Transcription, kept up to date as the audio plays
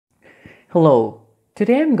Hello,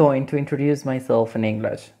 today I'm going to introduce myself in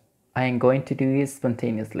English. I am going to do it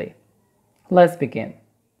spontaneously. Let's begin.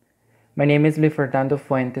 My name is Luis Fernando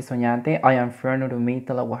Fuentes Oñate. I am from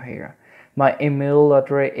Urumita, La Guajira. My email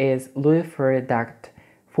address is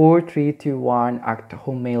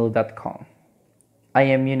luisfer.4321@hotmail.com. I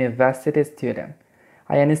am university student.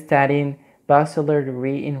 I am studying bachelor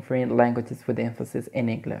degree in foreign languages with emphasis in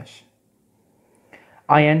English.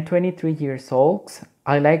 I am 23 years old.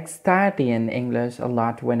 I like studying English a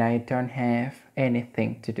lot when I don't have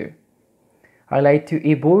anything to do. I like to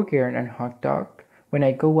eat burger and hot dog when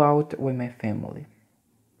I go out with my family.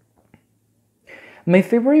 My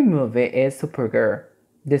favorite movie is Supergirl,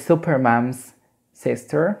 the Superman's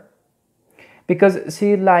sister, because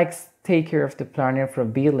she likes to take care of the planet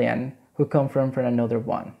from billion who come from another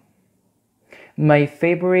one. My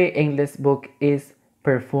favorite English book is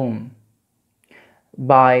Perfume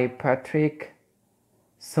by Patrick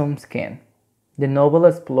Sumskin. The novel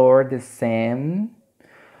explores the theme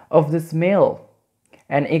of the smell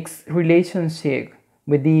and its relationship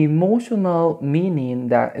with the emotional meaning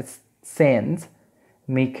that its scent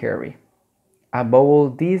may carry. Above all,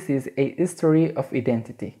 this is a history of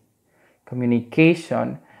identity,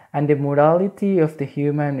 communication, and the morality of the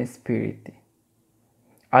human spirit.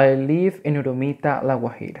 I live in Urumita, La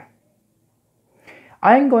Guajira.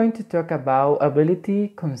 I am going to talk about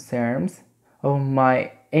ability concerns of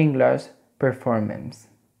my English performance.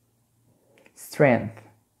 Strength.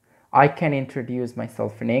 I can introduce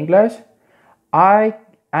myself in English. I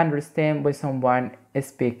understand when someone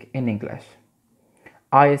speaks in English.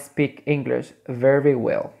 I speak English very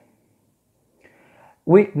well.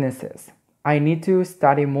 Weaknesses. I need to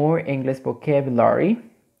study more English vocabulary.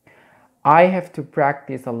 I have to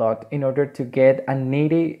practice a lot in order to get a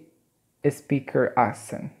native speaker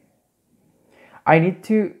accent. I need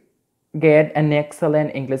to get an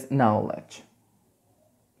excellent English knowledge.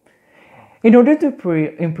 In order to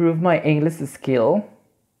improve my English skill,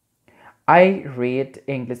 I read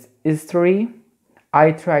English history.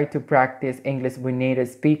 I try to practice English with native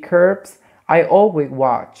speakers. I always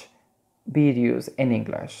watch videos in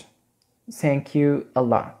English. Thank you a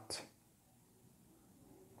lot.